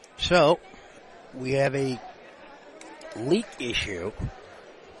So, we have a leak issue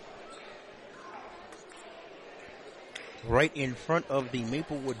right in front of the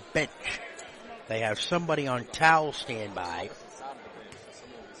Maplewood bench. They have somebody on towel standby.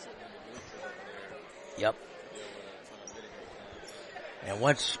 Yep. And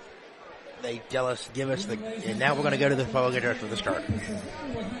once they tell us, give us the, and now we're going to go to the following address for the start. For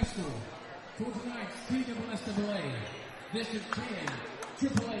tonight's BBB District 10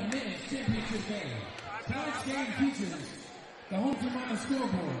 AAA Men's Championship Game. Tonight's game features the home team on the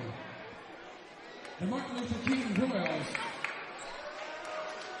scoreboard, the Martin Luther King Royals,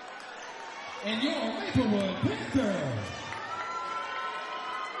 and your Maplewood Panthers.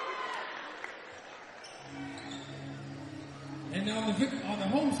 And now on the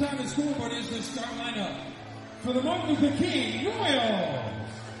home side of the scoreboard is the start lineup for the Martin Luther King Royals.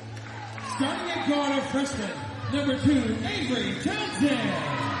 Starting at guard of freshman, number 2, Avery Townsend.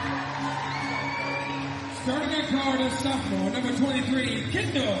 Starting at guard of sophomore, number 23,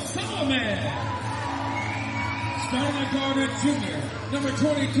 Kendall Solomon. Starting at guard of junior, number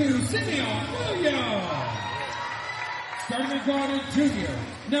 22, Simeon Williams. Starting at guard of junior,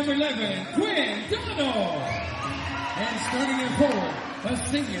 number 11, Quinn Donald. And starting at forward, a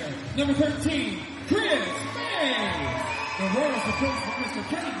senior, number 13, Chris May. The Royals are coached by Mr.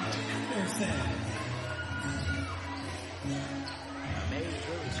 Kenny Anderson. May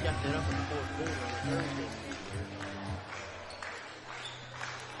really stepped it up in the fourth quarter on Thursday.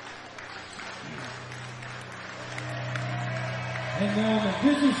 And now the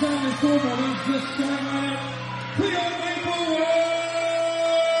pitcher sign the scoreboard is just starting lineup. Cleo Maplewood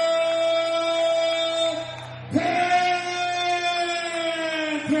Panthers.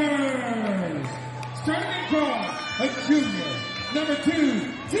 Starting at guard, a junior, number 2,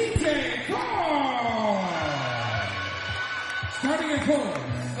 TJ Carr. Starting at forward,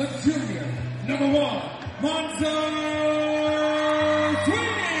 a junior, number 1, Monzo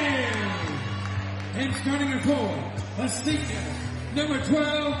Twinning. And starting at forward, a senior, number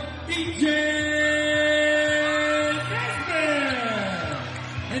 12, EJ Nesbitt.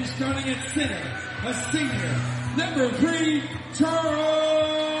 And starting at center, a senior, number 3, Charles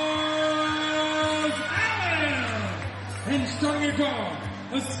Allen. And starting at guard,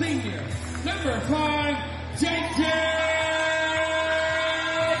 a senior, number 5, JJ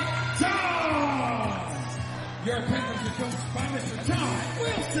Tom. Your Panthers are coached by Mr. Tom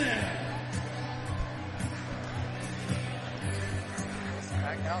Wilson.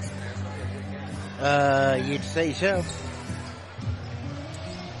 You'd say so.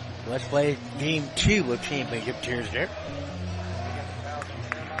 Let's play game 2 of Championship Tuesday.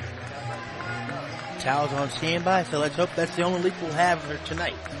 Towels on standby, so let's hope that's the only leak we'll have for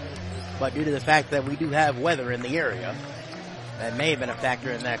tonight. But due to the fact that we do have weather in the area, that may have been a factor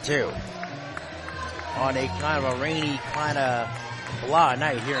in that too. On a kind of a rainy, kind of blah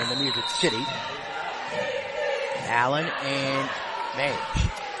night here in the Music City. Allen and Mage.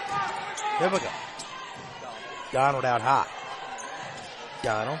 There we go. Donald out high.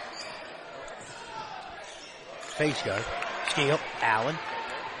 Donald. Face guard. Steele. Allen.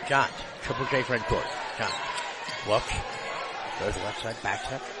 Johns. Triple J front court. Johns. Whoops. Goes left side, back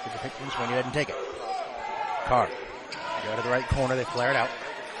step. Get the pick this one. You ahead and take it. Card. Go to the right corner. They flare it out.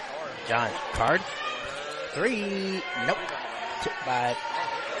 Johns. Card. 3. Nope. Tipped by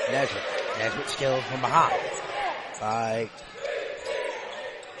Nesbitt. Nesbitt still from behind. By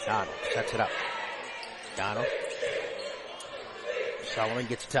Donald. Sets it up. Donald. Solomon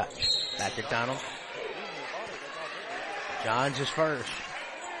gets a touch. Back to Donald. Johns is first.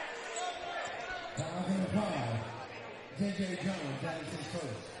 JJ Jones, that is his first.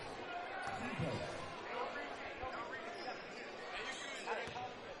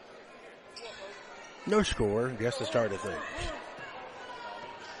 No score, just the start of things.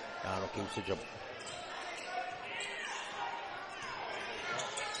 Donald keeps the jump.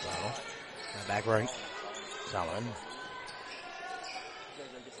 Donald. Back right. Solomon.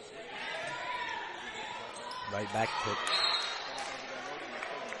 Right back to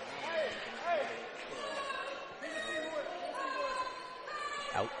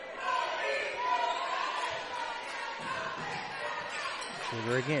out.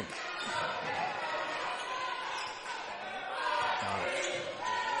 Shooter again.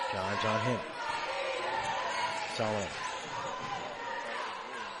 John's on him. Solomon.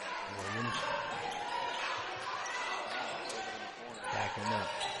 Williams. Back in there.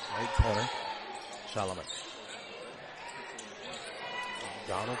 Right corner. Solomon.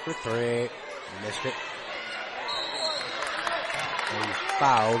 Donald for 3. Missed it. And he's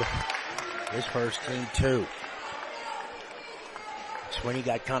fouled. His first team 2. Sweeney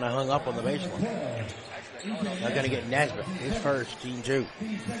got kind of hung up on the baseline. They're going to get Nesbitt. His first, team 2.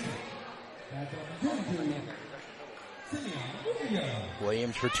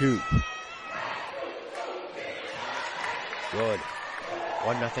 Williams for 2. Good.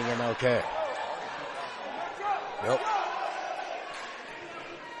 1-0 MLK. Nope.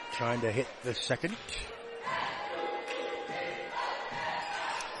 Trying to hit the second.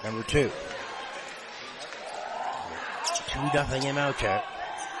 Number 2. 2-0 MLK.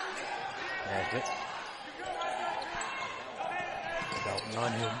 Nesbitt. Fountain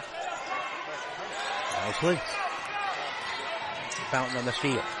on him. Nicely. Fountain on the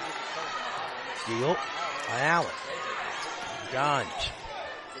steal. Steal by Allen. Johns.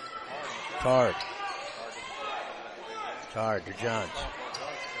 Card to Johns.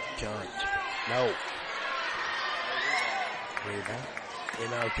 No. Rebound.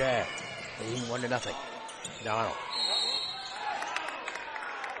 MLK. 1-0. Donald.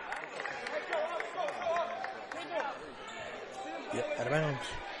 Yep, out of bounds.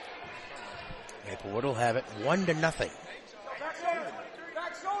 Maplewood will have it 1-0.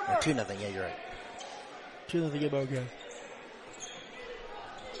 Or 2-0, yeah, you're right. 2-0 MLK.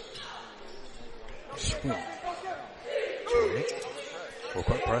 Full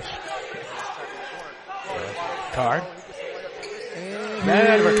court press. Card.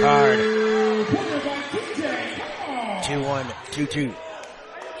 And Card. 2-1, 2-2.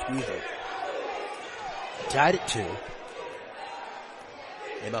 Excuse me. Tied at 2.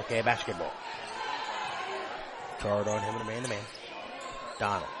 MLK basketball. Card on him and a man-to-man.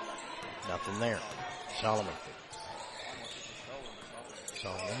 Donald. Nothing there. Solomon.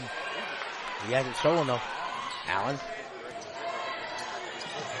 He hasn't stolen though. Allen.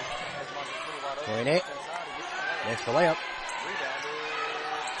 Going it. Missed the layup.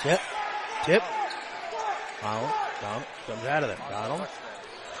 Tip. Donald comes out of there. Donald.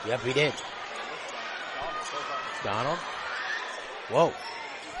 Yep, he did. Donald. Whoa.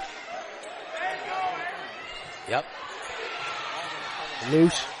 Yep.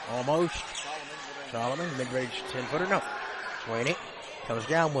 Loose. Almost. Solomon, mid-range 10-footer. No. Sweeney comes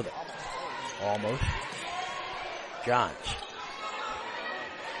down with it. Almost. Johns.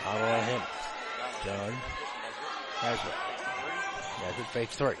 Out on him. John. Nesbitt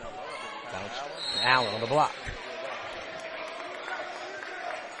fakes 3. Bounce. Allen on the block.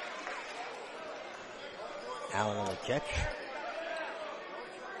 Allen on the catch.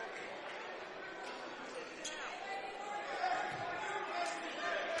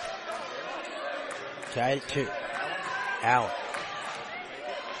 Tied at 2. Allen.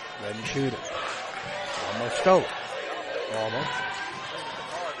 Doesn't shoot it. Almost stole it. Almost.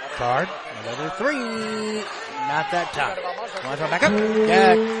 Card. Another 3. Not that time. Want to back up?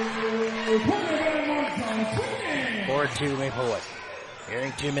 Yeah. 4-2 Maplewood.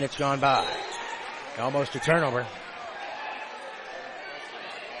 Hearing 2 minutes gone by. Almost a turnover.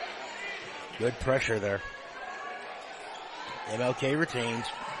 Good pressure there. MLK retains.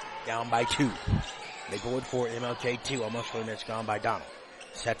 Down by 2. Maplewood 4, MLK 2. Almost 4 minutes gone by Donald.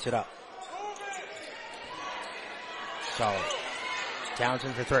 Sets it up. Solid.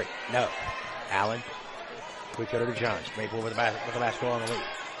 Townsend for 3. No. Allen. Quick cutter to Johns. Maplewood with the basketball on the lead.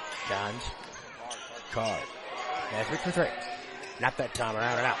 Johns. Card. Nesbitt for 3. Not that time.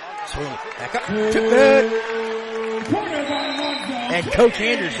 Around and out. Swing. Back up. Took it. And Coach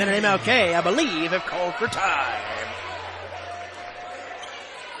Anderson and MLK, I believe, have called for time.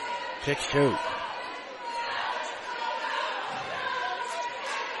 6-2.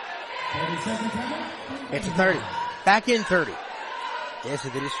 It's a 30. Back in 30. This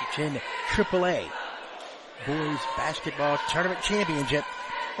is the District 10 AAA Boys Basketball Tournament Championship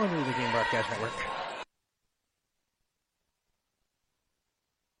on the Game Broadcast Network.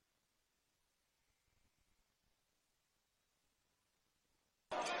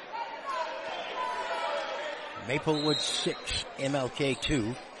 Maplewood 6, MLK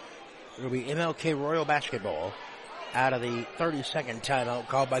 2. It will be MLK Royal Basketball out of the 30-second timeout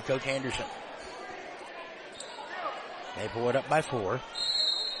called by Coach Anderson. Maplewood up by 4.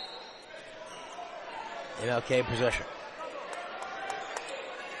 MLK possession.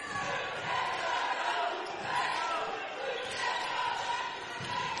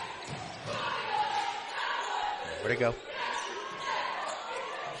 Where'd it go?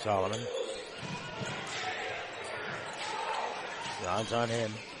 Solomon. John's on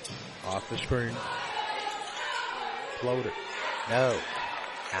him. Off the screen. Floater. No.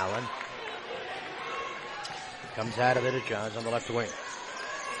 Allen. Comes out of it at Johns on the left wing.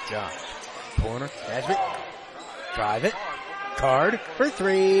 Johns. Corner. Nesbitt. Drive it. Card for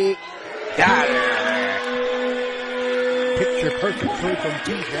 3. Got it. picture perfect through from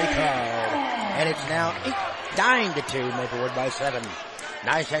TJ Card. And it's now 9-2, Maplewood by 7.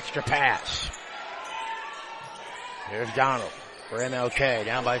 Nice extra pass. Here's Donald for MLK,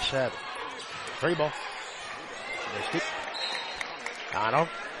 down by 7. Free ball. Missed it. Donald.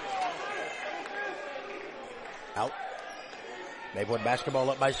 Out. Maplewood basketball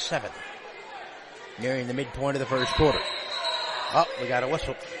up by 7. Nearing the midpoint of the first quarter. Oh, we got a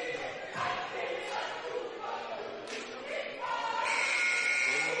whistle.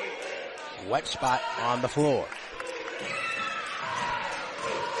 Wet spot on the floor.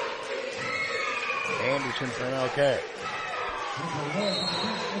 Anderson for MLK.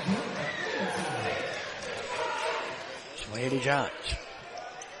 Swing to Johns.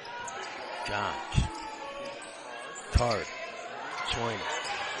 Johns. Card. Swing.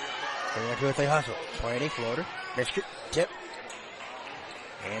 Bring it to it, they hustle. 20, floater. Missed it. Tip.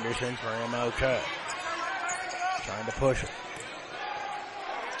 Anderson for MLK. Trying to push it.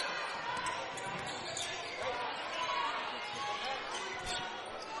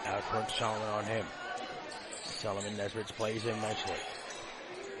 Out front, Solomon on him. Solomon Nesbitt plays him nicely.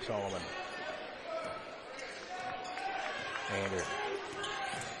 Solomon. Anderson.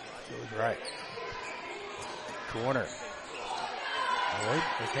 Goes right. Corner. Lloyd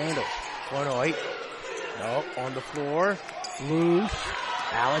with handles. 108. No, on the floor. Loose.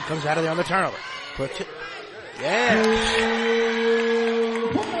 Allen comes out of there on the turnover. Puts it. Yes.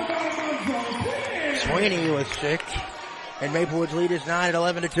 Sweeney with 6. And Maplewood's lead is 9 at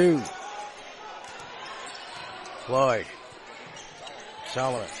 11-2. Floyd.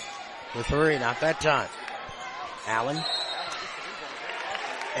 Sullivan. The 3, not that time. Allen.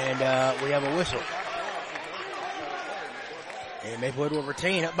 And we have a whistle. And Maplewood will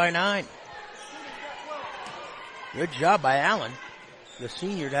retain up by 9. Good job by Allen, the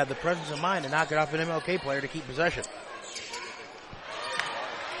senior, to have the presence of mind to knock it off an MLK player to keep possession.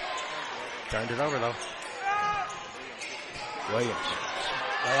 Turned it over though. Williams.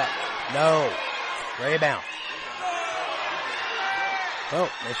 Layup. No. Rebound. Oh,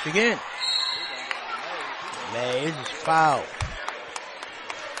 missed again. Mays is fouled.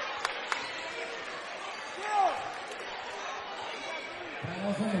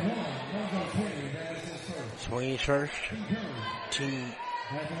 Sweeney's first. Team.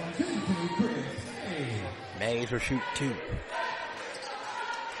 Mays will shoot 2.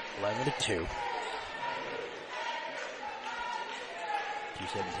 11-2.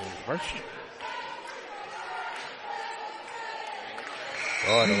 T17's first.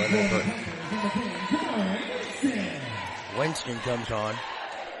 Oh, the limit. Winston comes on.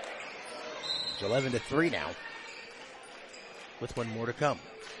 It's 11-3 now, with one more to come.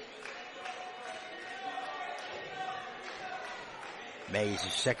 Mays'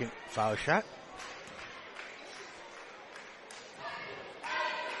 second foul shot.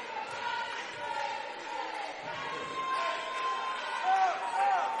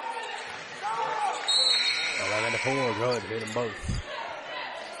 Good, hit them both.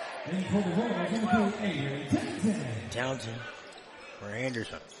 Townsend for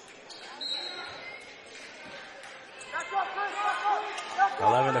Anderson.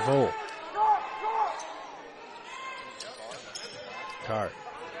 11-4. Card.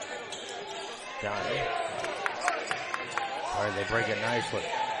 Johnny. All right, they break it nicely.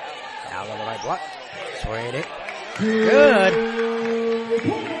 Allen the right block. Swing it. Good.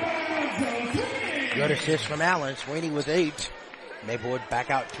 Good assist from Allen. Sweeney with 8. Maplewood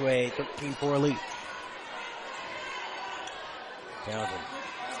back out to a 13-4 lead. Townsend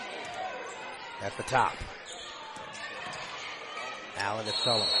at the top. Allen to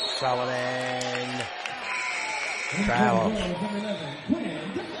Sullivan. Sullivan travels.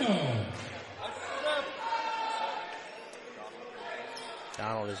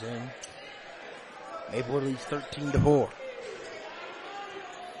 Donald is in. Maplewood leads 13-4.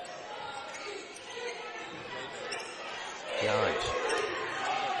 Johns.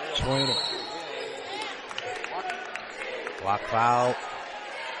 Sweeney. Block foul.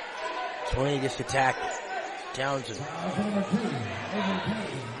 Sweeney just attacked it. Townsend.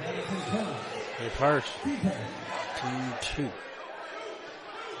 His first. Team 2.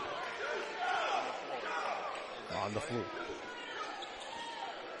 On the floor.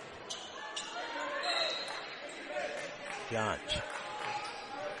 Johns.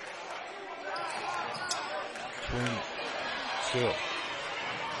 Sweeney. Steal.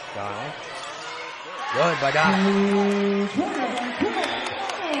 Donald. Good by Donald.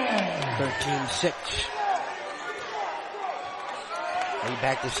 13-6. Lead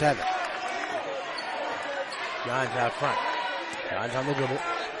back to 7. Johns out front. Johns on the dribble.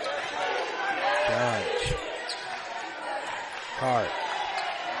 Johns. Card.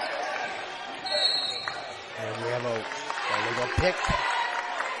 And we have a legal pick.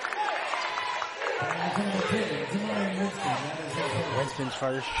 Winston's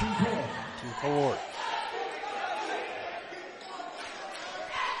first. 2-4.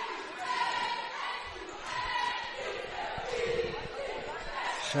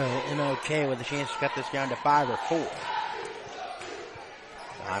 So MLK with a chance to cut this down to 5 or 4.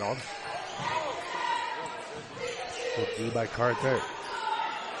 Donald. Good D by Card third.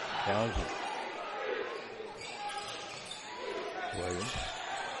 Townsend. Williams.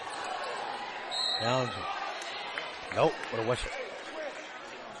 Townsend. Nope, what a whistle.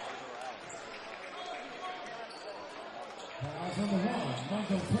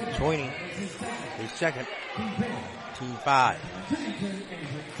 Sweeney, his second. Team 5.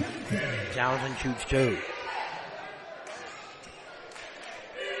 Townsend shoots 2.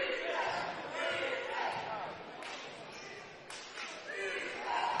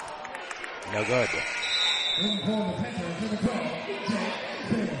 No good.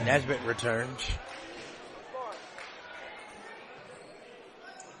 Nesbitt returns.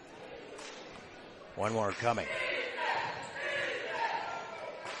 One more coming.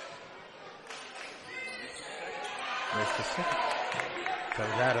 Missed the second.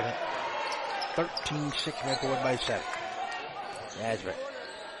 Comes out of it. 13-6 Maplewood by 7. Nesbitt.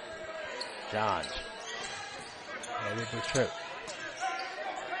 Johns. Maybe for true.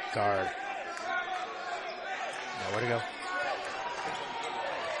 Guard. Nowhere to go.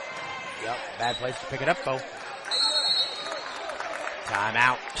 Yep, bad place to pick it up, though.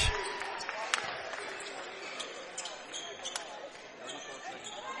 Timeout.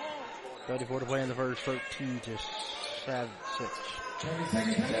 .34 to play in the first, 13-6.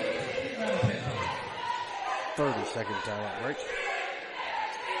 30-second timeout break.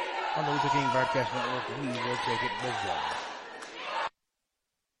 On the Luther King Broadcast Network, we will take it this way.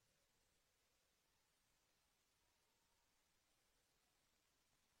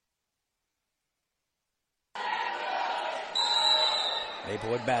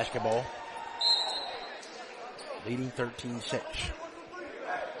 Maplewood basketball, leading 13-6.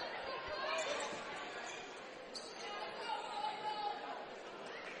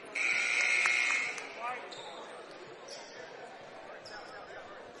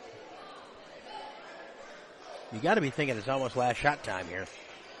 You got to be thinking it's almost last shot time here.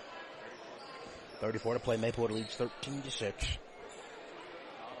 34 to play. Maplewood leads 13-6.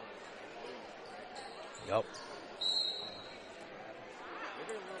 Yup.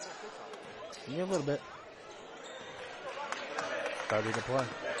 Yeah, a little bit. 30 to play.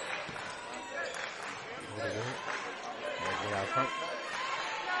 There's it out front.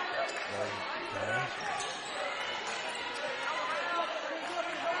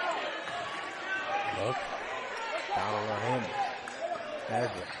 Look. Foul on him.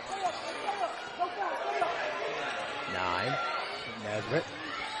 Nesbitt. 9. Nesbitt.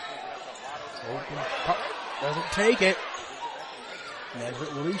 Open. Doesn't take it.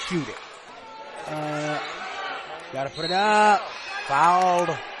 Nesbitt will reshoot it. Gotta put it up.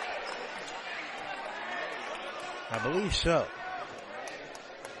 Fouled. I believe so.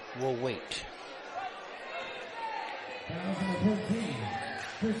 We'll wait.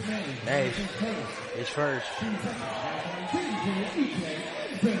 Mays is first.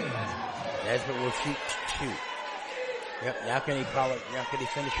 Nesbitt will shoot 2. Yep, now can he call it, now can he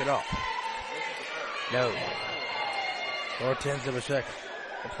finish it off? No. 4/10 of a second.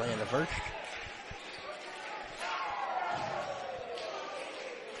 They're playing the first.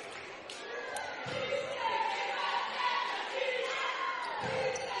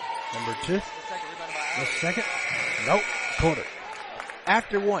 Number 2. The second. Nope. Quarter.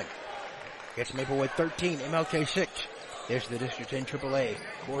 After 1. Gets Maplewood 13. MLK 6. There's the District 10 AAA.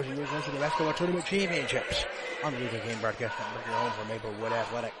 Coors University Basketball Tournament Championships. On the Luther King Broadcast Network, your home for Maplewood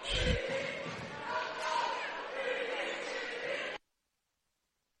Athletics.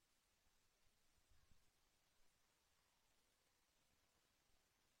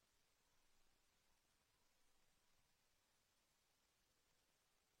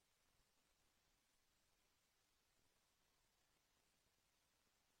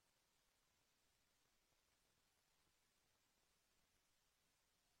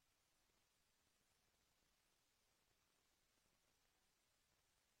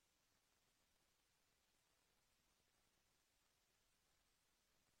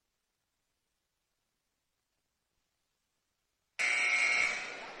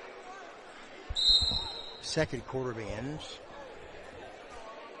 Second quarter begins.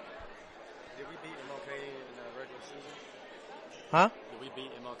 Did we beat MLK in the regular season? Huh? Did we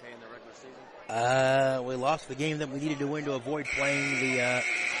beat MLK in the regular season? We lost the game that we needed to win to avoid playing the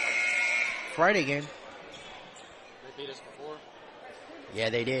Friday game. They beat us before? Yeah,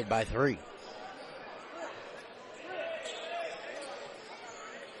 they did by 3.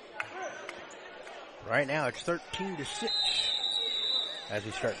 Right now it's 13-6 as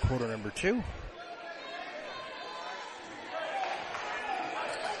we start quarter number 2.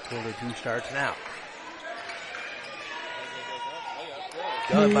 Quarter 2 starts now.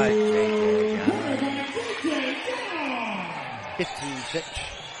 Good by J.J. John. 15-6.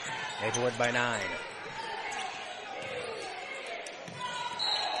 Maplewood by 9.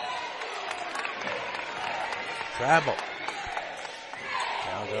 Travel.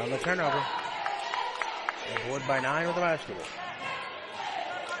 Sounds on the turnover. Maplewood by 9 with the basketball.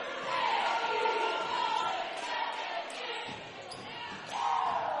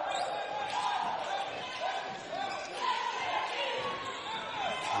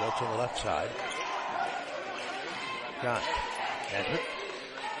 Look on the left side. John. Nesbitt.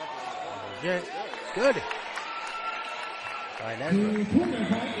 Yeah. Good. By Nesbitt.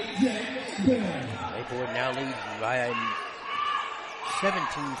 Maplewood now leads by a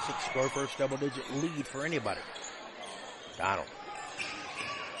 17-6 score, first double-digit lead for anybody. Donald.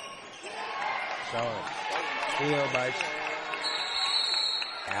 Solid. Steal by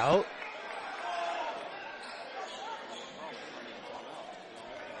out.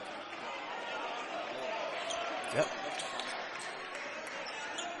 Yep.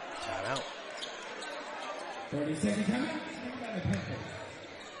 Timeout. 30-second timeout.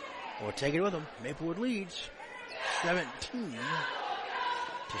 We'll take it with them. Maplewood leads 17-6.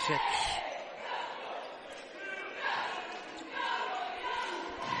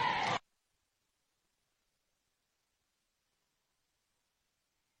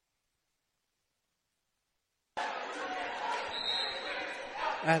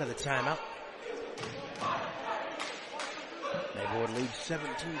 Out of the timeout. Maplewood leads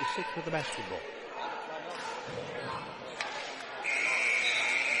 17-6 with the basketball.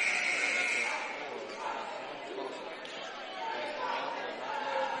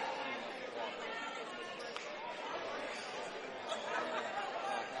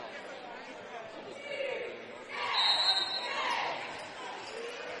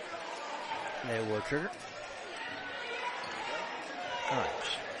 Maplewood trigger. All right.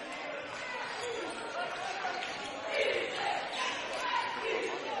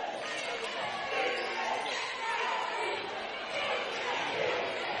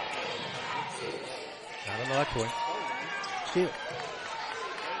 Not on the left wing. Steal.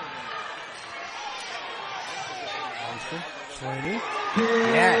 Monster. Sweeney.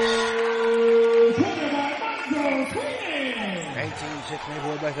 Yes. 19-6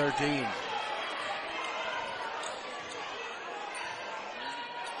 Maplewood by 13.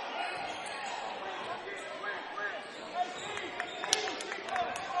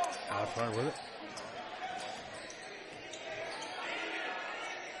 Out front with it.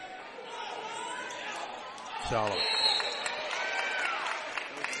 Solid.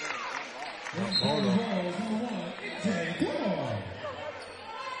 Hold on.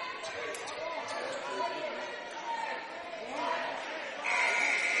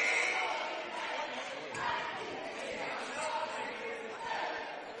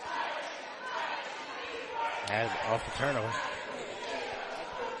 And off the turnover.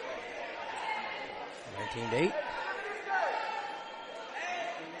 19-8.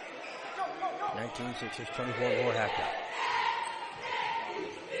 19-6 is 24 more halftime.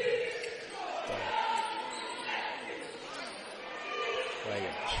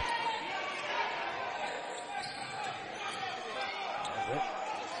 Williams. That's it.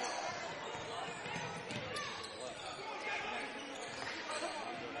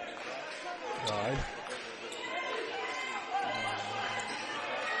 Drive.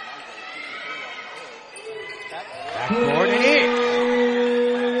 Backboard and in.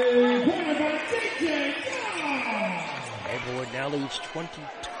 Maplewood now leads 22-6.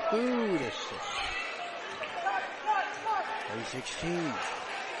 3-16.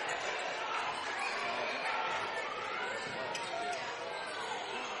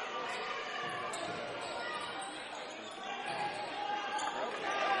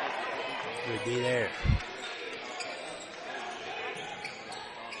 Could be there.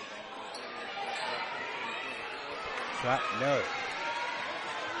 Shot, no.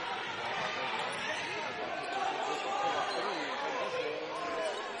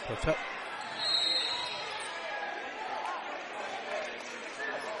 Puts up.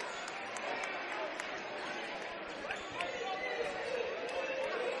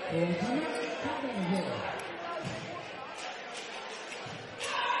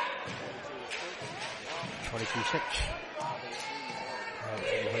 22-6.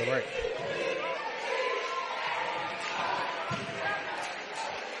 For the break.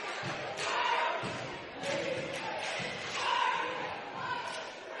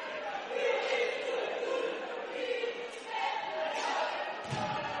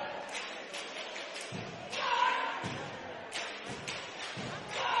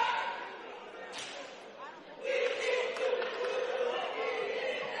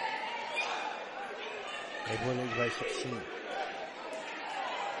 Maplewood leads by 16.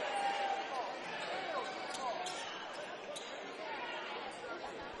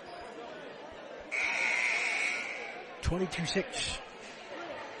 $22-6.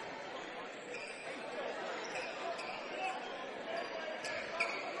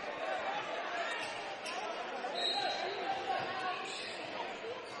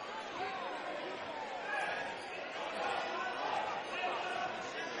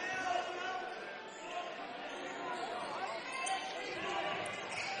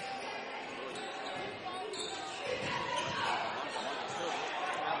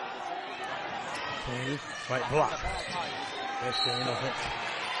 Right block. That's the end of it.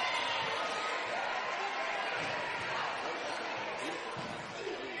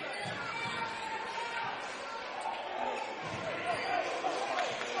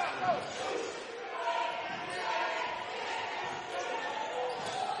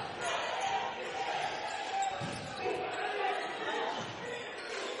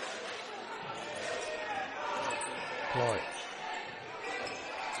 Floyd.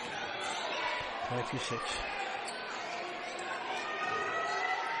 22-6.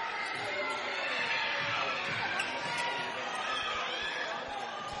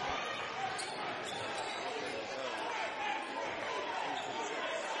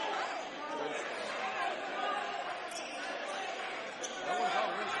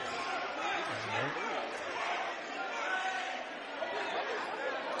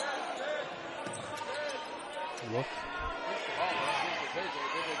 Look.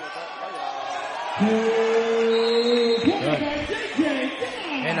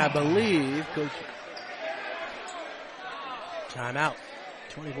 And I believe Coach timeout.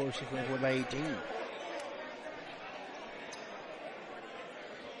 24-6 Maplewood by 18.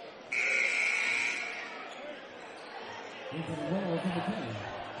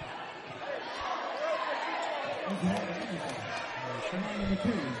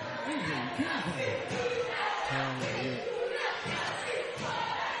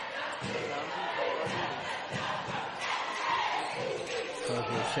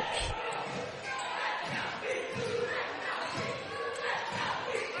 Six.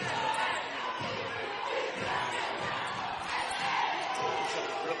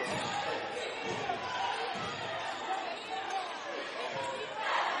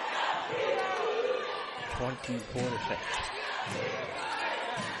 $24-6.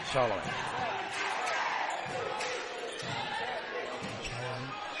 Solomon.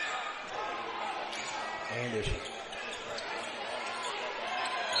 Anderson.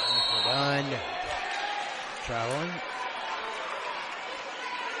 Done. Traveling.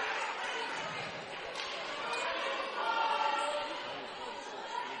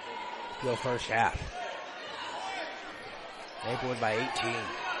 Go first half. Maplewood by 18.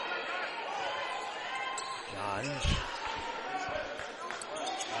 Johns.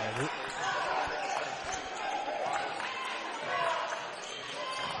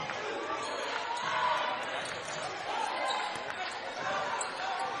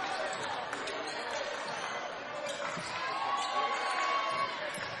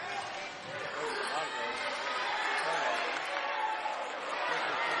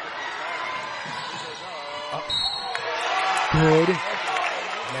 Good.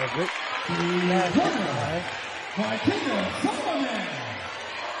 Measure it.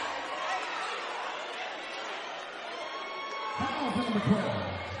 Foul for number 12.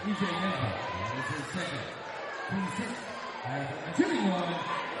 EJ Memphis. This is second. 26. And shooting one.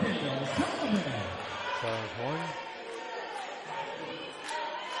 Kendall Solomon. 12-1.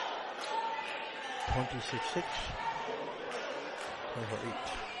 26-6.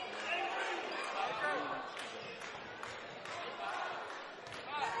 24-8.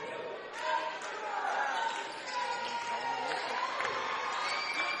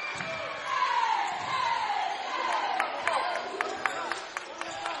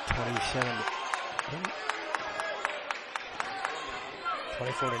 $27.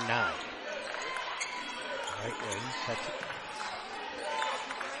 24-9. Right wing, sets it.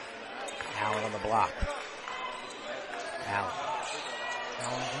 Allen on the block. Allen.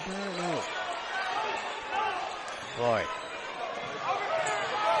 Floyd.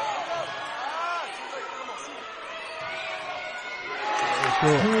 JJ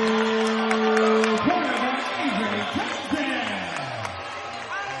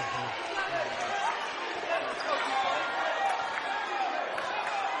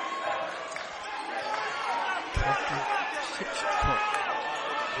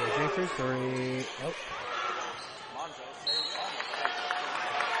for three. Nope.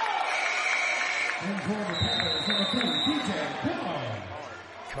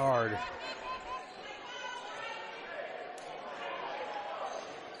 Card.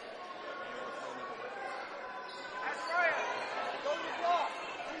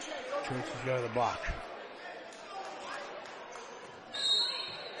 Church is going to the block.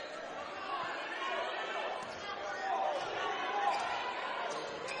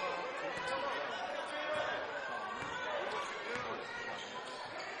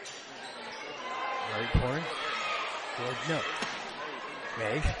 Right corner. George, no.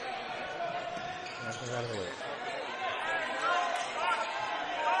 Meg. Nothing out of the way.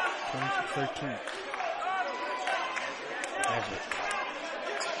 26-13. That's it.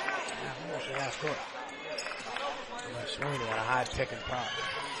 Almost the last score. Sweeney on a high pick and pop.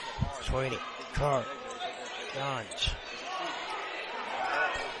 Sweeney. Carr. Johns.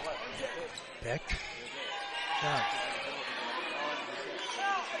 Pick. Johns.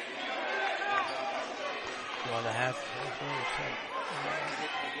 1.5.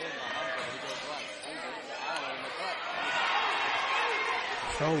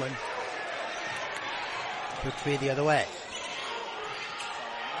 Stolen. Quick feed the other way.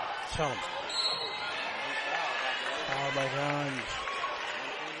 Solomon. Followed by Johns.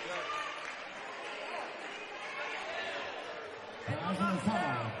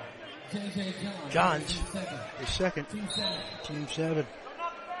 Johns is second. Team 7.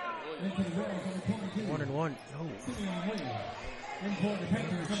 1-1. Oh.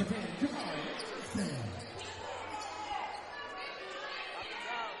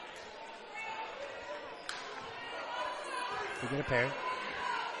 We get a pair.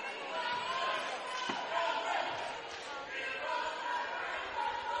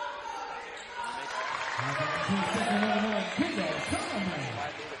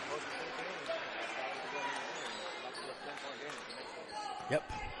 Yep.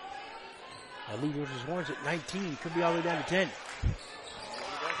 I lead versus Horns at 19. Could be all the way down to 10.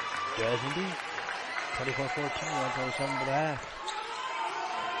 Does indeed. 24-14. 127 for the half.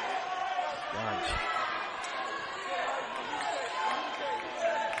 Johns.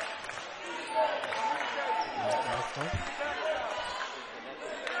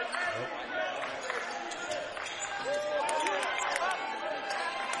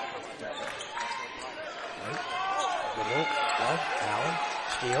 Allen,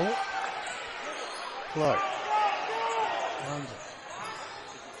 Steele, Clark,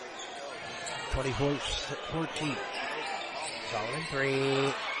 24-14. Solomon,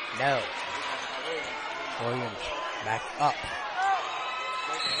 3, no. Williams, back up.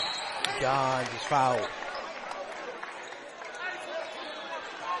 Johns is fouled.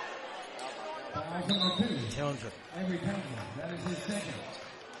 Townsend. Every Townsend, that is his second.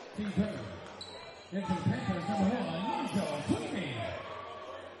 Team third. Into the Panthers, number 1, Marshall Sweeney.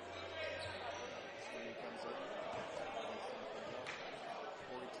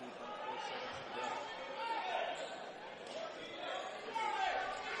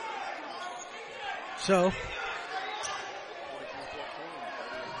 So,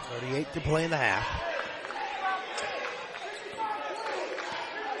 38 to play in the half.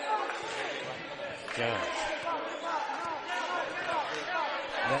 Jones.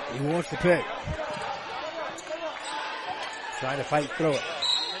 Yep, he wants to pick. Trying to fight through it.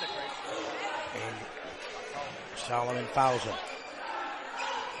 And Solomon fouls him.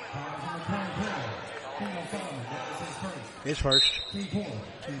 His first.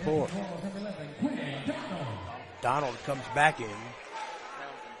 Team 4. Donald comes back in.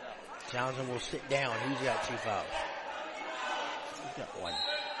 Townsend will sit down. He's got 2 fouls. He's got 1.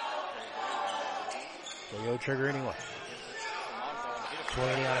 So no trigger anyway.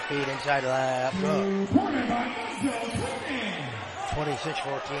 Sweeney on a feed inside left.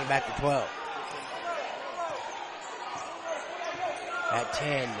 26-14, back to 12. At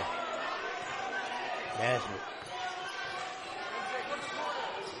 10. Nesbitt.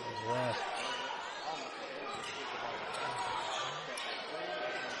 Left.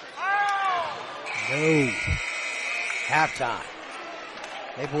 No. Halftime.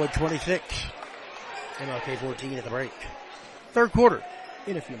 Maplewood 26. MLK 14 at the break. Third quarter.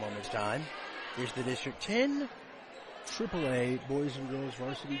 In a few moments' time. Here's the District 10 AAA Boys and Girls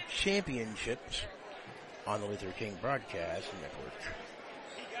Varsity Championships on the Luther King Broadcast Network.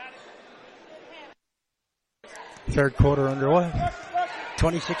 Third quarter underway.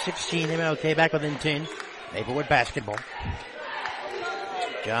 26-16, MLK back within 10. Maplewood basketball.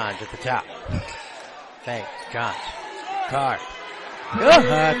 Johns at the top. Thanks, Johns. Card.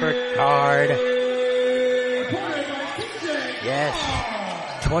 Good for Card. Yes.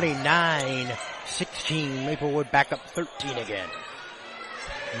 29-16. Maplewood back up 13 again.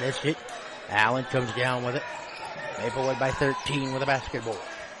 Missed it. Allen comes down with it. Maplewood by 13 with a basketball.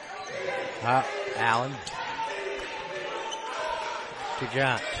 Allen. To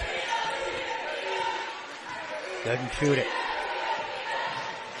Johns. Doesn't shoot it.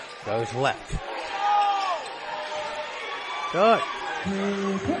 Goes left. Good.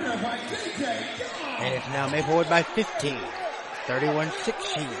 And it's now Maplewood by 15.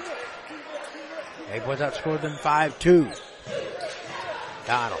 31-16. Maplewood's outscored them 5-2.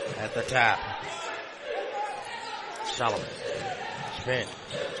 Donald at the top. Sullivan. Spin.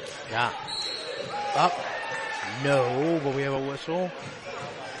 John. Up. No, but we have a whistle.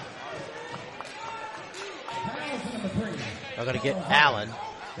 We're going to get Allen.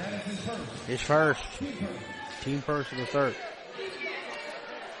 His first. Team first of the third.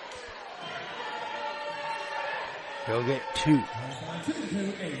 He'll get 2.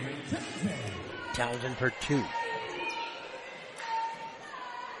 Townsend for 2.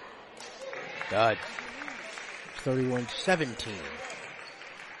 Good. 31-17.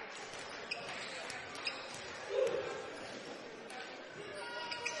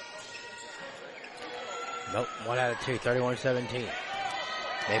 Nope, 1 out of 2, 31-17.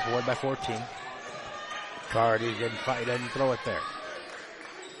 Maplewood by 14. Card, he doesn't throw it there.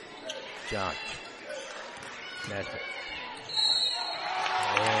 John. Nesbitt.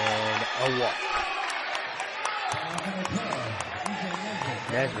 And a walk.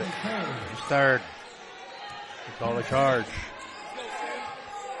 Nesbitt. He's third. He called a charge.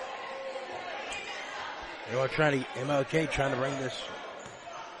 MLK trying to bring this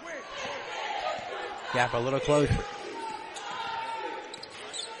gap a little closer.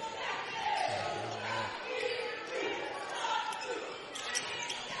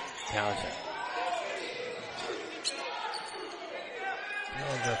 Townsend. No,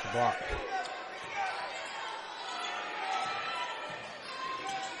 just blocked.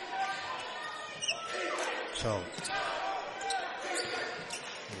 So.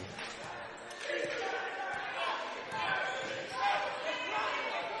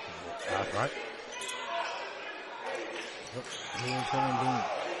 Out right. He and 17.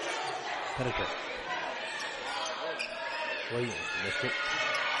 Petticoat. Williams missed it.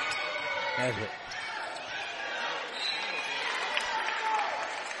 Nesbitt.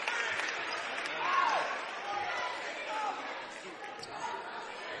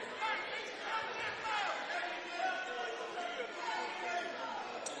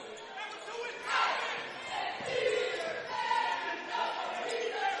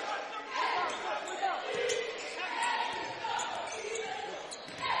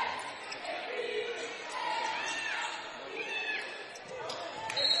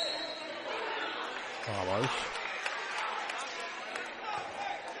 Almost.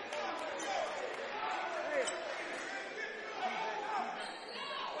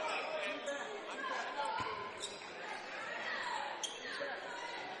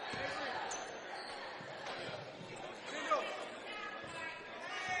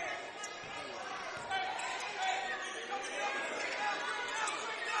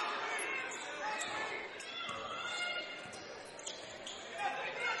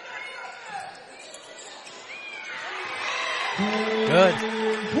 Good.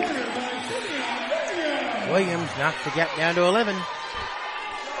 Williams knocks the gap down to 11.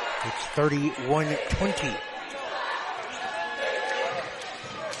 It's 31-20.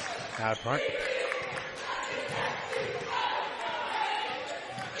 Out front.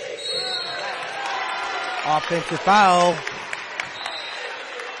 Offensive foul.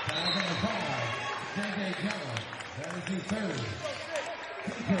 That is his third.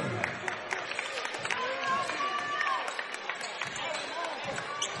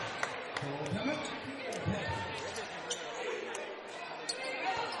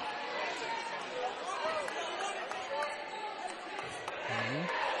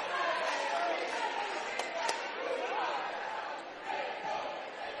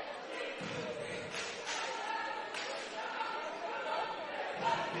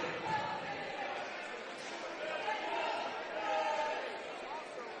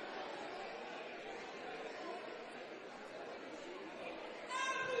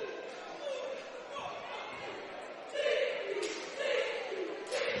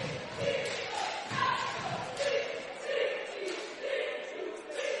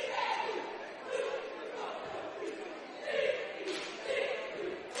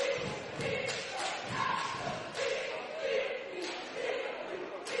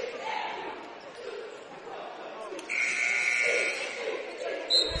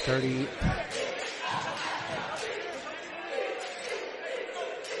 30.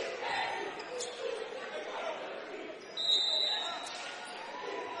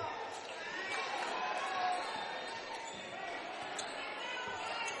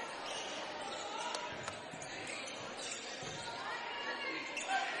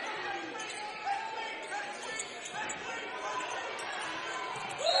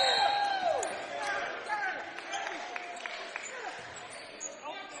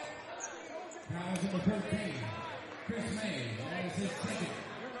 Fouls number 13, Chris May. That is his second.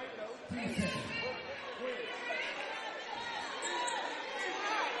 3 seconds.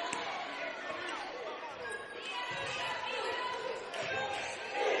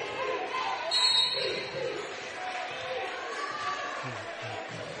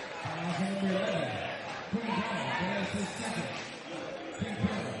 Fouls number 11, Quinn Brown. That is his second. King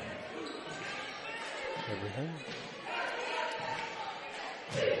Pearl. Everything.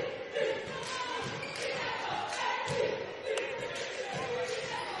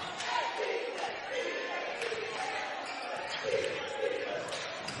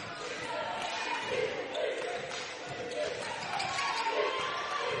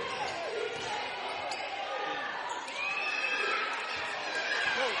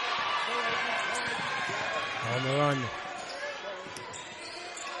 On the run.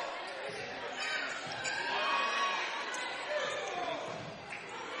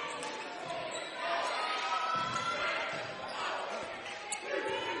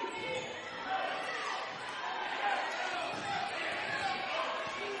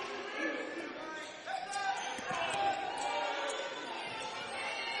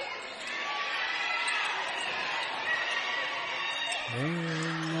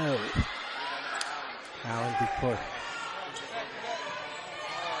 No. Allen be pushed.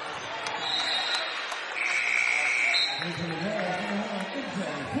 Into the wall, into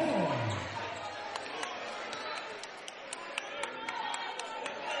 4.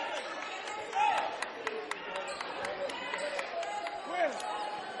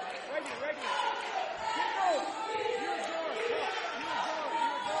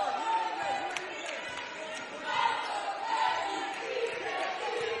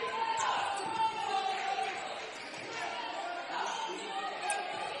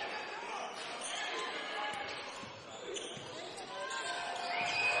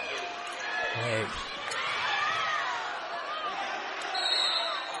 Hey.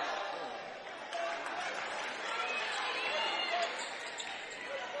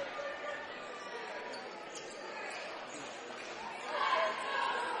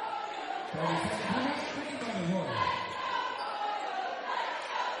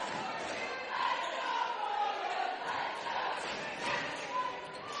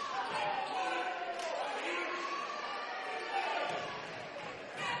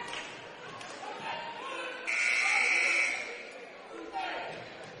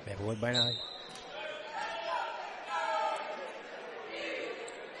 Maplewood by 9.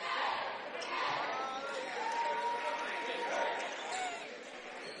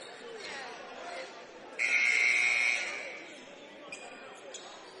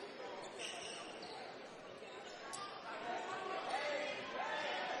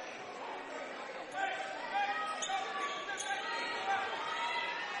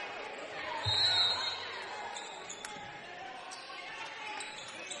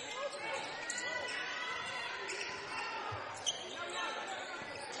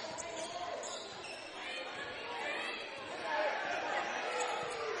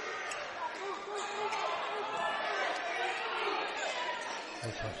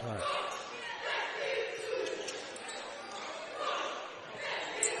 That's what's up.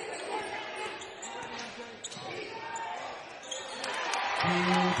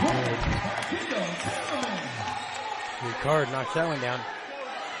 Good card, knocks that one down.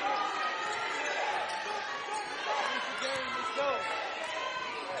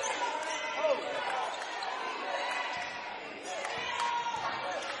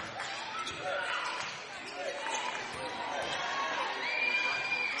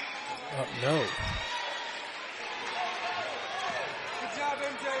 Oh, no. Good job,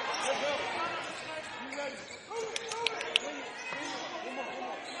 MJ. Let's go. You ready?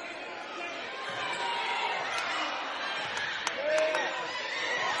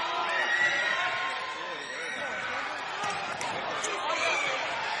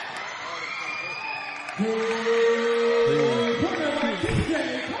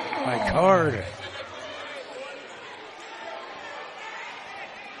 My card.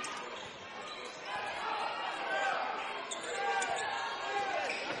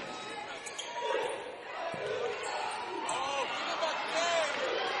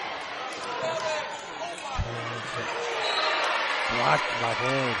 Blocked by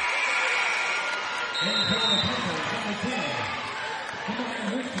Boyd.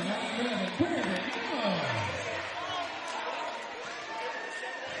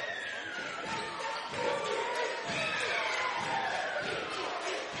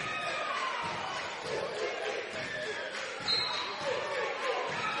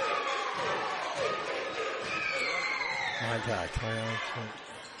 Montage, 29 points.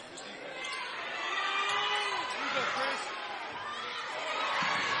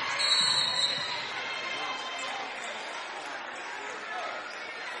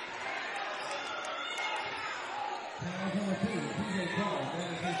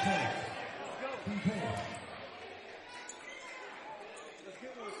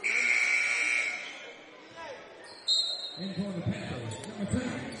 In for the Panthers, number 3,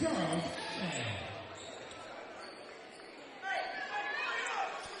 Charles.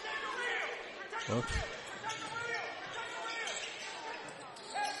 Oops.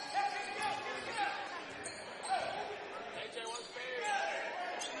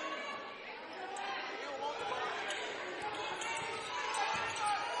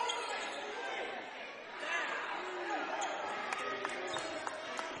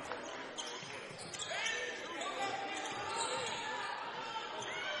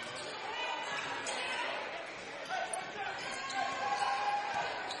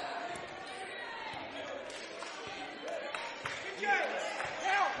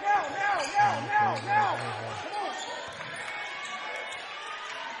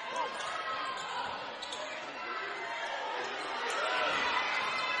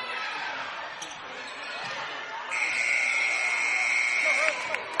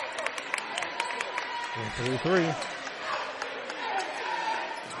 Three, three.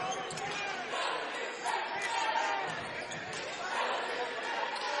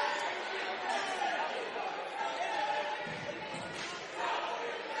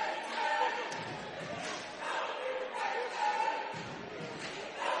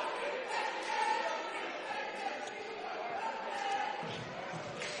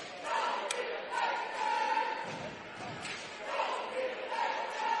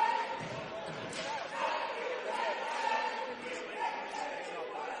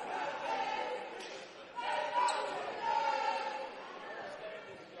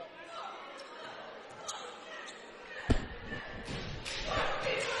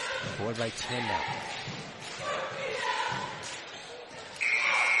 Forward by 10 now.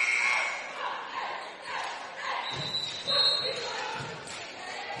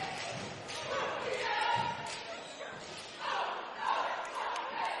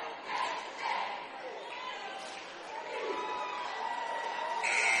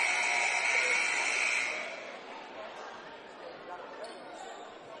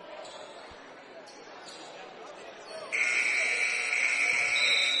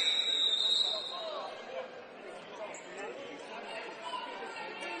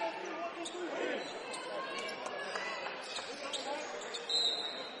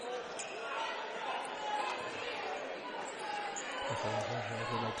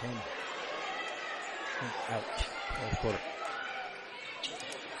 Out. Fourth quarter.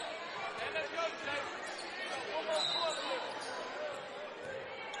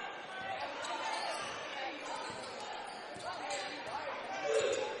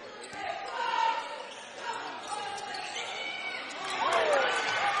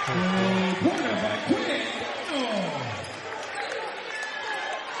 Corner by Quinn.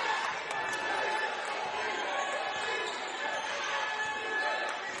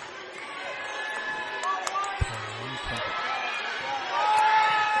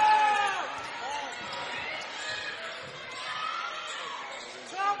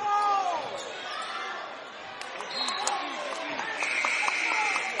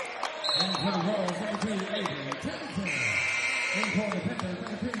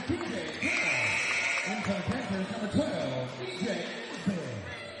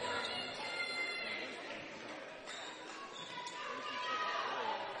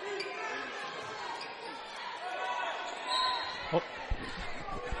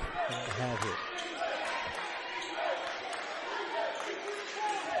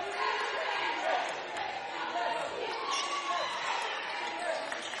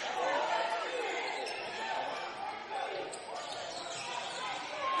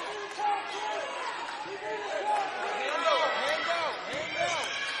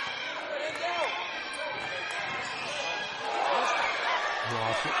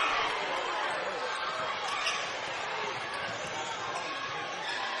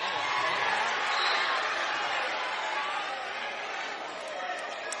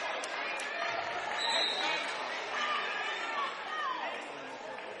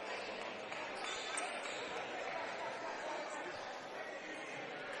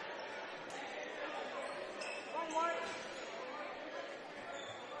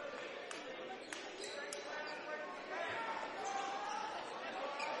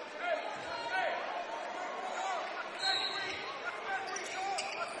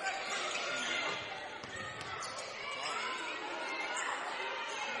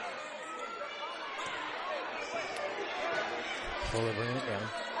 Slowly bringing it down.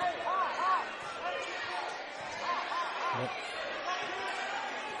 Yep.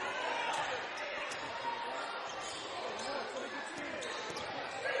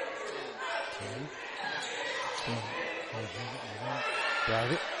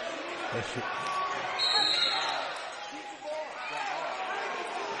 Drive it. Push it.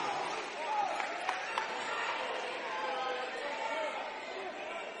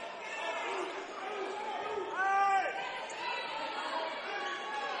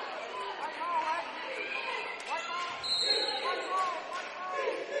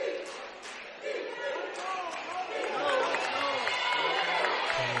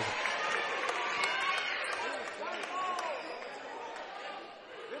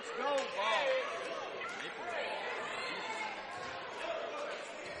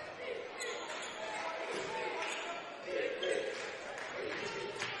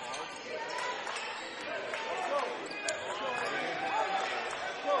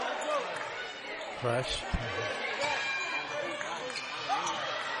 Press.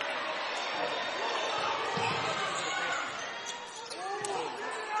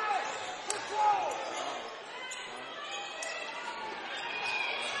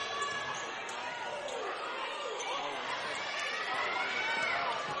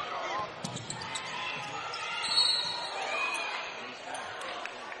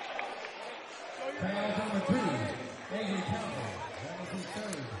 Foul number 3, AJ Campbell. That was his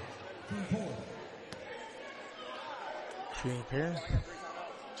third. Team 4. Shooting pair.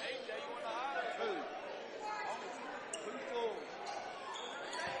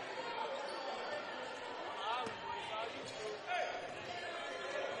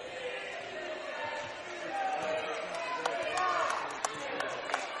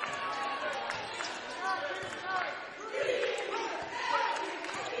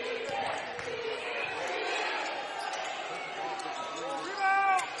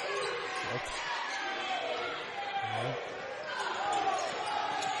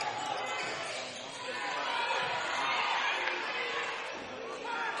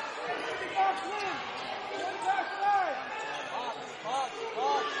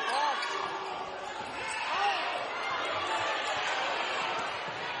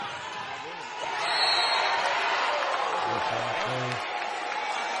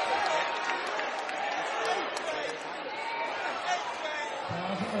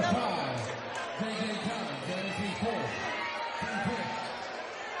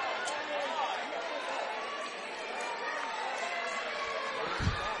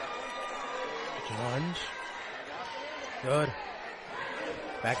 Lunge. Good.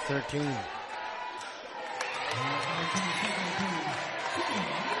 Back 13.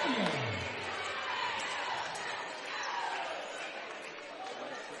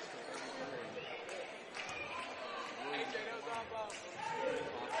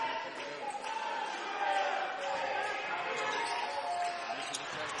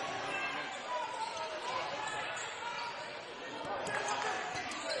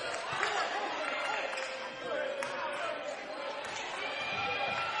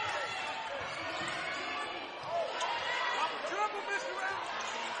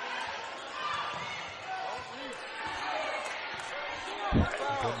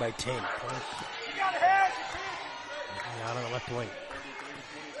 Good by 10. Out on the left wing.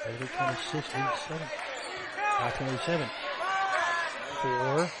 30-26, lead 7. 5:27.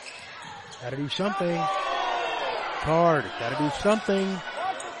 4. Gotta do something. Card. Gotta do something.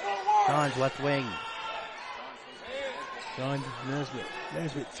 John's left wing. John Nesbitt.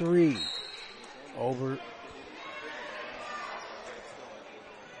 Nesbitt 3. Over.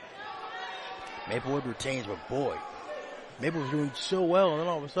 Maplewood retains, but boy, Maplewood was doing so well, and then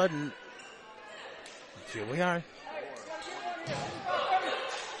all of a sudden, here we are.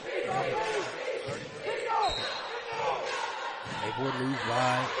 Maplewood leads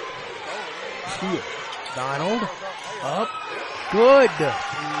by steal. Donald up, good.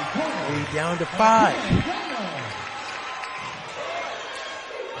 Lead down to 5.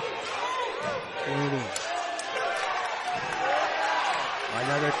 Waiting.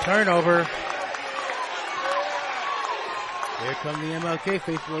 Another turnover. Here come the MLK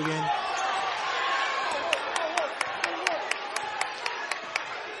faithful again.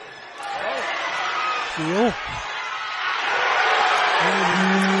 Steal.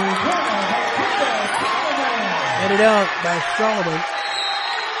 Headed out by Solomon.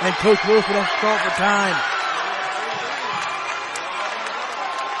 And Coach Wilson has to call for time.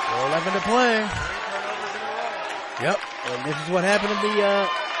 4:11 to play. Yep, and this is what happened in the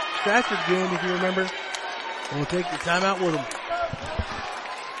Stratford game, if you remember. And we'll take the timeout with them.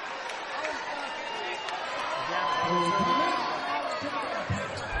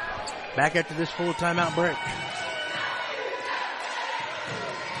 Back after this full timeout break.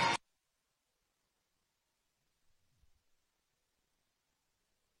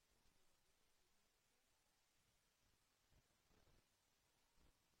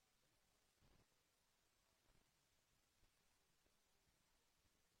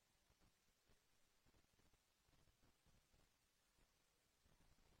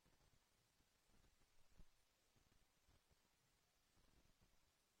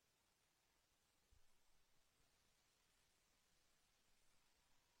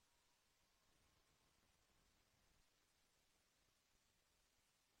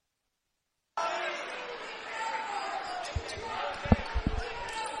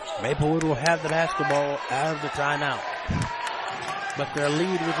 Maplewood will have the basketball out of the timeout. But their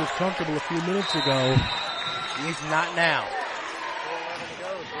lead, which was comfortable a few minutes ago, is not now.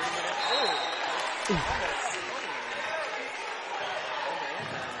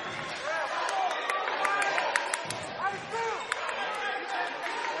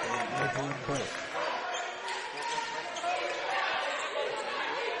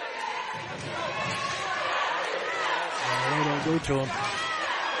 They don't go to him.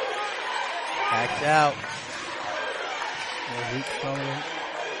 Backs out. Heat coming.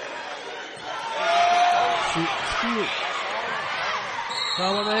 Steal.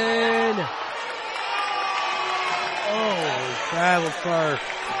 Sullivan. Oh, travel first.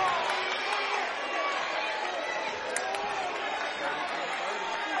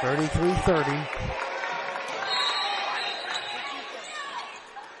 (33-30).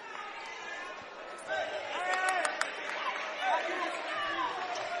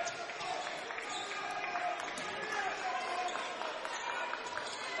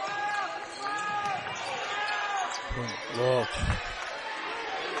 Look.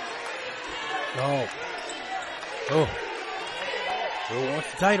 No. Oh. Who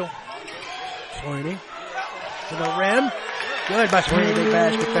wants the title? Sweeney. To the rim. Good by Sweeney. Big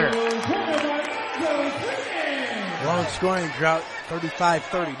basket there. Long scoring drought.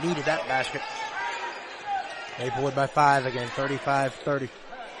 35-30. Needed that basket. Maplewood by 5 again. 35-30.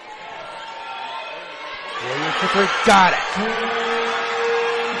 Williams for 3. Got it.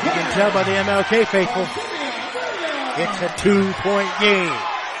 You can tell by the MLK faithful. It's a 2-point game.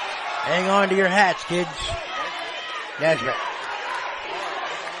 Hang on to your hats, kids. Nesbitt.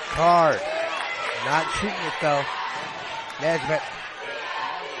 Card. Not shooting it though. Nesbitt.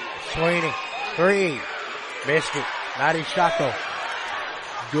 Sweeney. 3. Missed it. Not his shot though.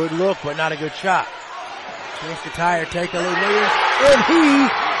 Good look, but not a good shot. Chance to tie or take the lead. Williams. And he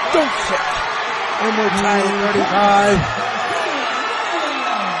dunks it. And we're tied at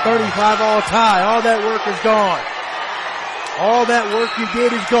 35. 35 all tie. All that work is gone. All that work you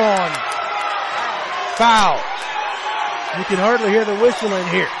did is gone. Foul. You can hardly hear the whistle in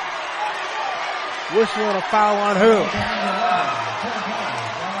here. Whistling a foul on who?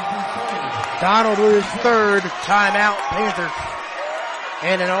 Donald with his third timeout, Panthers.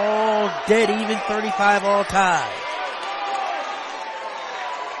 And an all dead even 35 all tie.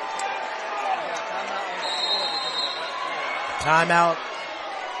 Timeout.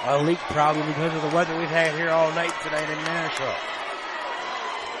 A leak probably because of the weather we've had here all night tonight in Nashville.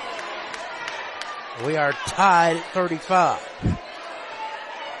 We are tied at 35.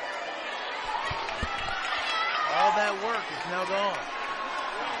 All that work is now gone.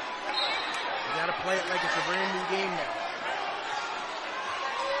 You gotta play it like it's a brand new game now.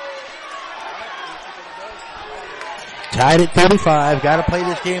 Tied at 35. Gotta play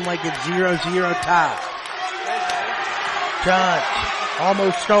this game like it's 0-0 tie. John.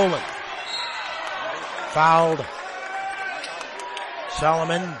 Almost stolen. Fouled.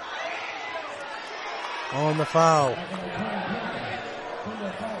 Solomon on the foul.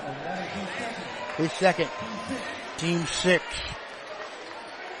 His second. Team 6.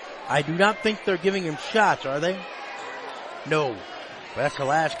 I do not think they're giving him shots, are they? No. But that's the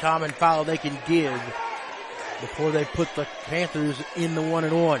last common foul they can give before they put the Panthers in the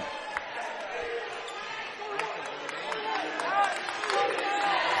 1-and-1.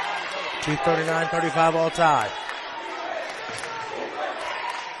 (2:39-35) all tie.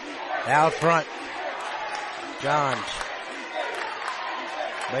 Out front. Johns.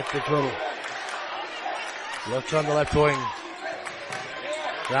 Makes the dribble. Looks on the left wing.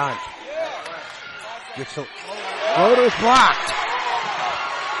 Johns. Gets the floater's blocked.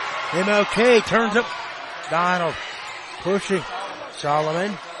 MLK turns up. Donald. Pushing.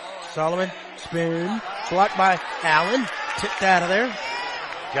 Solomon. Spin. Blocked by Allen. Tipped out of there.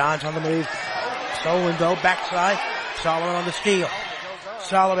 Johns on the move. Stolen though. Backside. Solomon on the steal.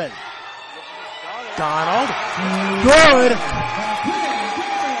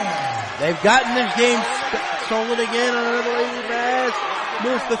 They've gotten this game stolen again on another lazy pass.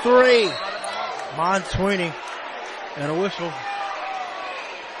 Missed the three. Mon Sweeney. And a whistle.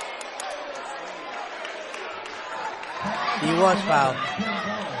 He was fouled.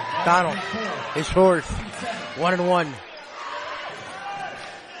 Donald, his fourth. 1-1.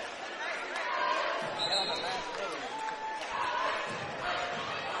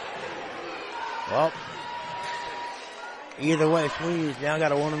 Well, either way, Sweeney's now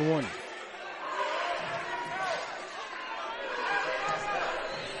got a 1-1.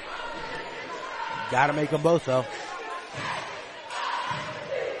 Gotta make them both, though.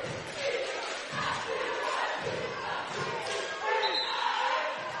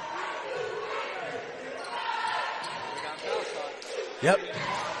 Yep.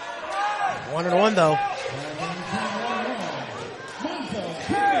 1-1, though.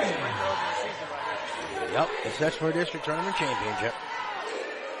 Yep, it's that's for district tournament championship.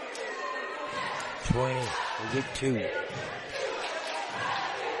 Sweeney will get 2.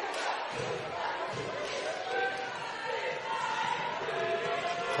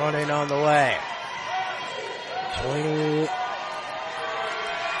 Front end on the way. Sweeney.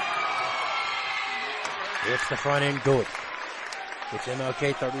 It's the front end good. It's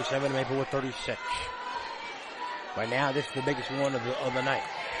MLK 37, Maplewood 36. Right now, this is the biggest one of the night.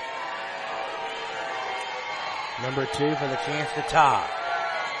 Number 2 for the chance to tie.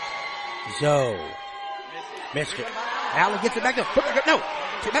 Zoe. Missed it. Allen gets it back up. No.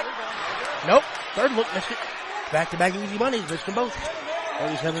 Back. Nope. Third look. Missed it. Back-to-back easy bunnies. Missed them both.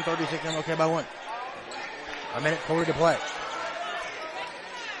 37-36 MLK by 1. A minute 40 to play.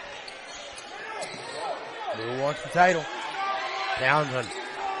 Who wants the title? Townsend.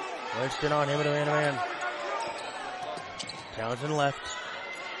 Winston on him and a man-to-man. Townsend left.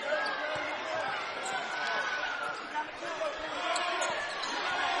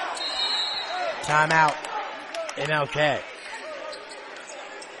 Timeout. MLK.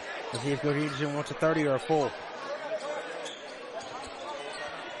 Let's see if Coach Anderson wants a 30 or a full.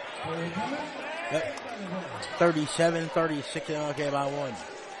 Yep. 37-36 MLK by 1.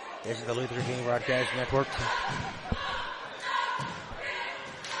 This is the Luther King Broadcast Network.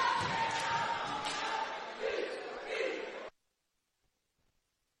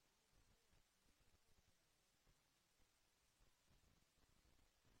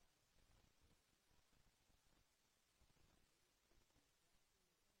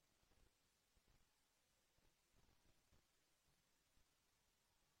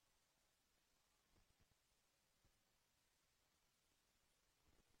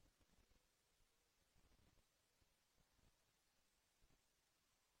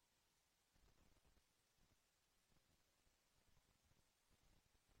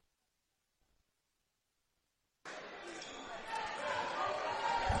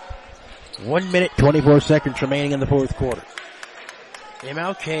 One minute, 24 seconds remaining in the fourth quarter.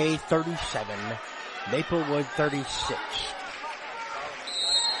 MLK 37, Maplewood 36.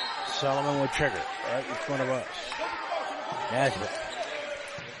 Solomon with trigger right in front of us. Nesbitt.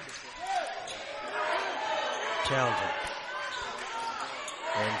 Townsend.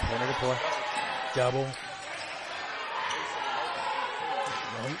 And 20 to play. Double.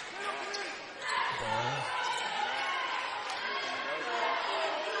 Nope.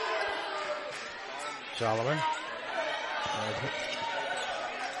 Solomon.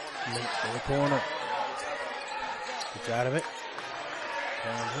 In the corner. Gets out of it.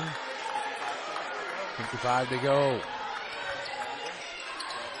 Townsend. 55 to go.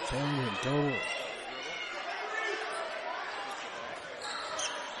 Townsend total.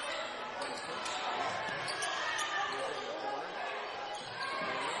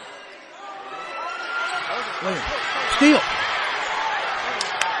 Steal.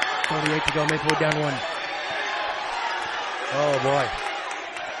 48 to go. Maplewood down 1. Oh boy.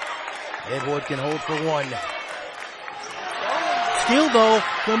 Maplewood can hold for 1. Steal though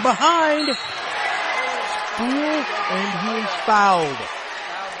from behind. Steal and he is fouled.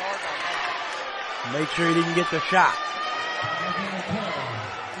 Make sure he didn't get the shot.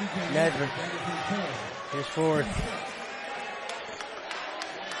 Nesbitt. His fourth.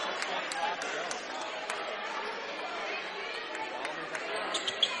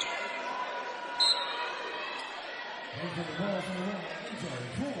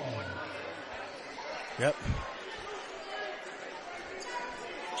 Yep.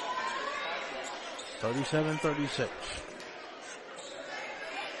 37-36.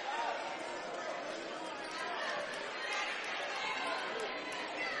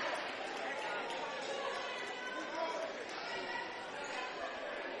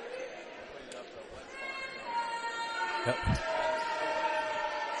 Yep.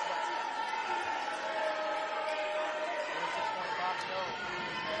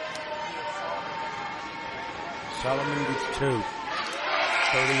 Solomon gets 2.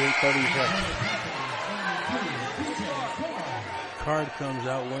 38-36. Card comes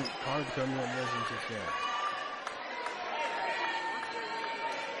out, wasn't just there.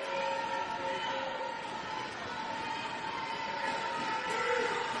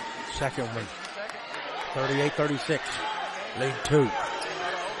 Second one. 38-36. Lead 2.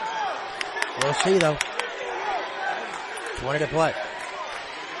 We'll see though. 20 to play.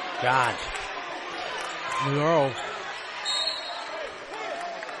 Johns. New Earl.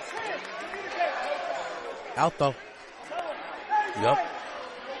 Out though. Yep.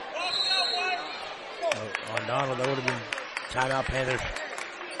 On Donald, that would have been timeout Panthers.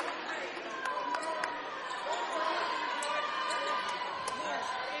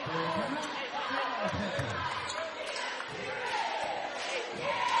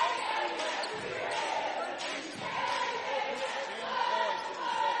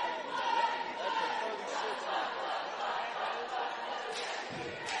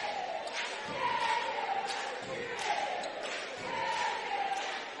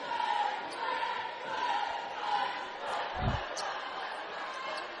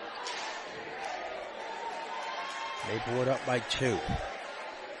 Maplewood up by 2.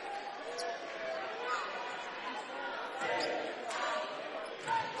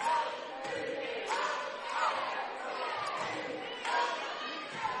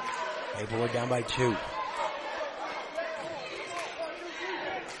 Maplewood down by 2.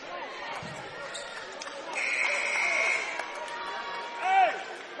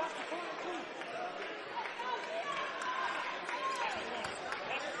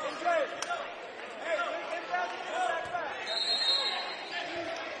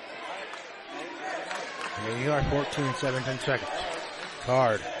 New York 14, 17 seconds.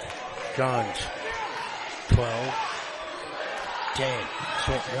 Card. Johns. 12. 10.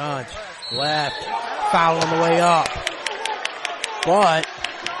 St. John's. Left. Foul on the way up. But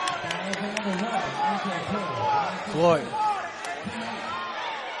Floyd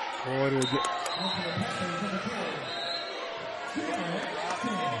will get.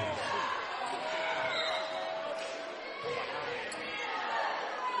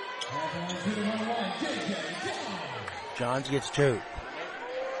 Johns gets 2.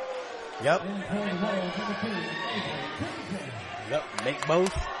 Yep. Yep. Make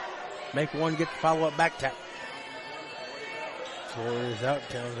both. Make one get the follow-up back tap. Floyd is out.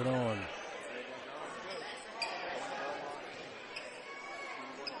 Townsend on.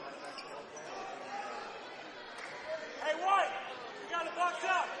 Hey, White, you got to box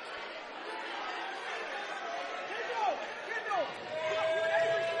up.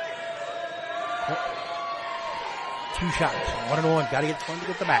 Two shots. 1-1. Got to get one to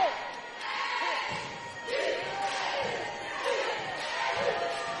get the back.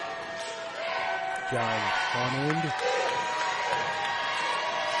 Johns on end.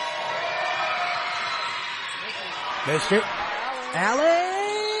 Missed it.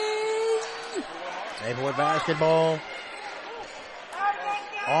 Allen. Maplewood basketball.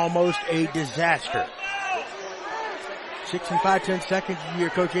 Almost a disaster. 6 and 5 10 seconds. You hear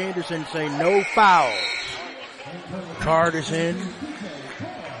Coach Anderson say no fouls. Card is in.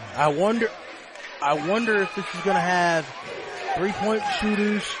 I wonder if this is going to have 3-point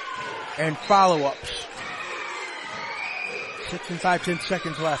shooters and follow-ups. 6 and 5 10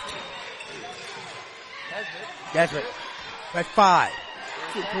 seconds left. Nesbitt. At 5.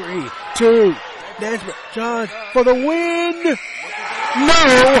 3. 2. Nesbitt. Johns for the win.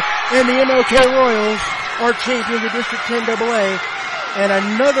 No. And the MLK Royals are champions of District 10 AA. And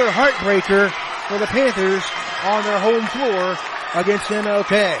another heartbreaker for the Panthers on their home floor against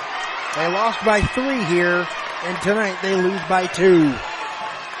MLK. They lost by 3 here, and tonight they lose by 2.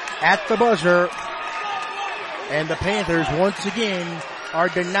 At the buzzer, and the Panthers once again are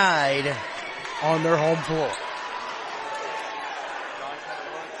denied on their home floor.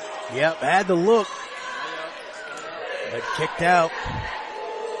 Yep, had the look, but kicked out.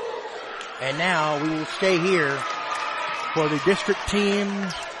 And now we will stay here for the district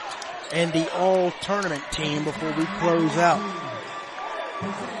teams and the all-tournament team before we close out.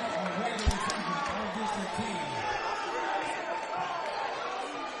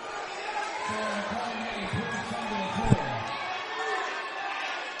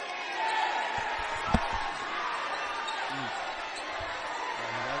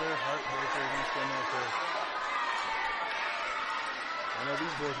 Another heartbreaker against MLK. I know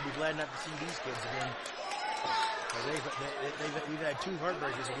these boys will be glad not to see these kids again. We've had 2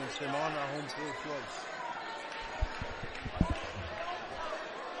 heartbreakers against them on our home field close.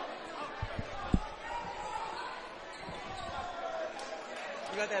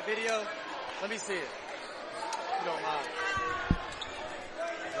 You got that video? Let me see it. you don't mind.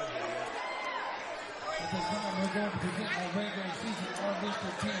 At this time, we're going to present our regular season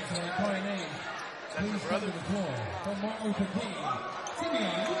All-District teams for our current names. Please come to the floor. From Martin Luther King,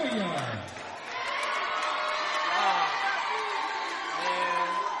 Simeon Williams. Man,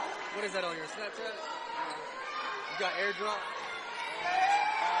 what is that on your Snapchat? You got airdrop?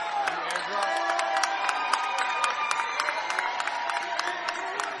 Airdrop?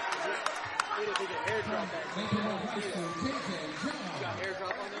 They get airdrop that. Maplewood High School, JJ John. You got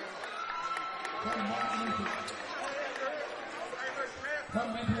airdrop on there? From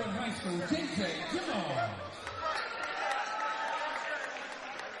Maplewood High School, JJ John.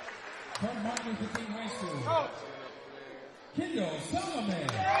 From Martin Luther King High School, Kendall Solomon.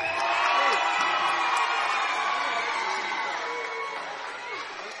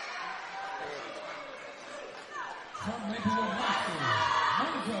 From Maplewood High School,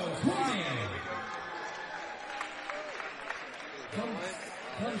 Monzo Quinn.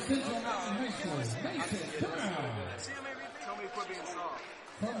 From Central Mountain High School, Mason Brown.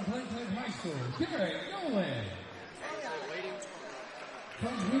 From Glencoe High School, Derek Nolan.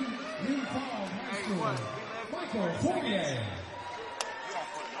 From New Falls High School, Michael Fournier.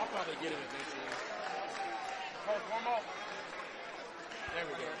 I'll probably get it eventually. Warm up. There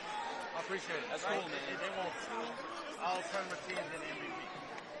we go. I appreciate it. That's cool, man. They want all tournament teams in the MVP.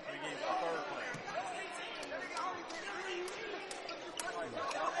 They gave a third player.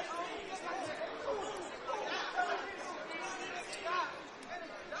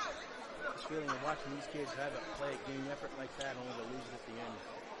 This feeling of watching these kids have it play a game effort like that, only to lose it at the end.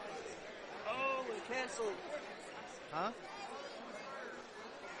 Oh, we canceled. Huh?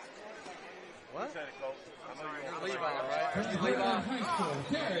 What? Said it, Coach. I know you're You're Levi, right? From You're Glencoe Levi. High School,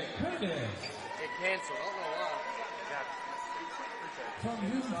 Derek Curtis. It canceled. I don't know why. From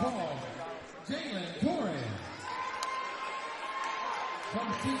New Falls, Jalen Torres. From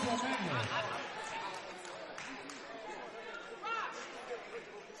Central Magnet,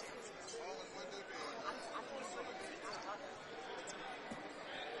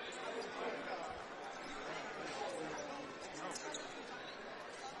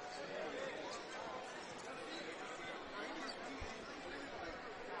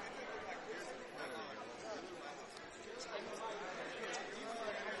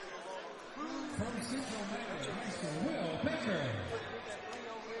 from Central Magnet High School, Will Becker.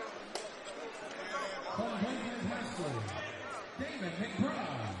 From Glencoe High School, David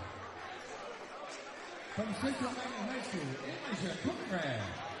McBride. From Central Magnet High School, Elijah Conrad.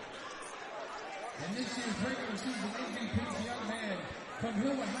 And this year's regular season MVP, the young man from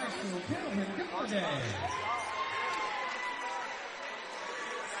Hillwood High School, Calvin Galladay.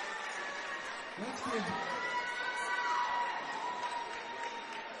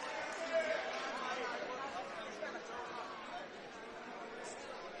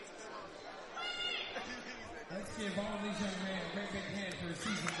 Let's give all these young men a great big hand for a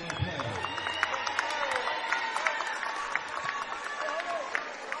season well played.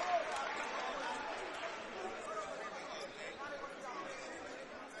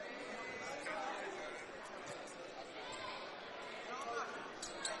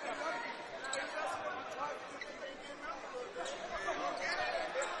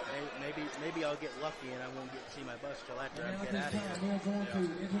 Maybe I'll get lucky and I won't get to see my bus till after I Now at get this out of time, here. we're going to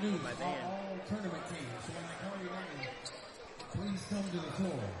introduce My our band. all tournament teams. So when I call your name, please come to the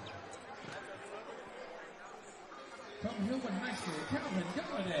floor. From Hillwood High School, Calvin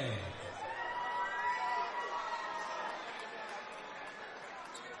Galladay.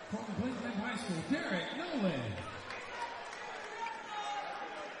 From Glencoe High School, Derek Nolan.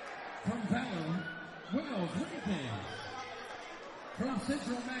 From Valor, Wells Lincoln. From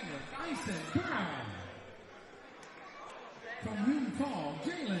Central Magnet, Dyson Brown. From Hume Fall,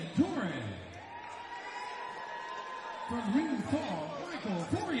 Jalen Torres. From Hume Fall, Michael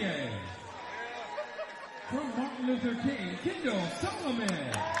Fournier. From Martin Luther King, Kendall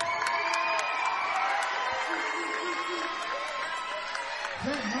Solomon.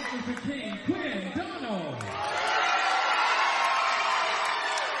 From Martin Luther King, Quinn Donald.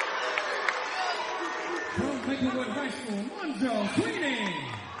 From Maplewood High School, Monzo Sweeney.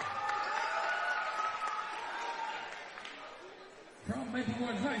 From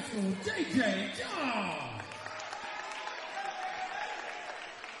Maplewood High School, JJ John.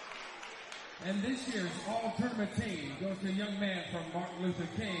 And this year's all-tournament team goes to a young man from Martin Luther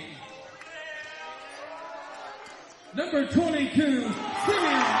King. Number 22, Simeon Williams.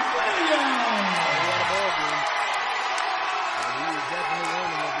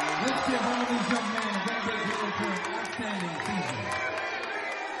 Let's give all these young men a very big hand for an outstanding season.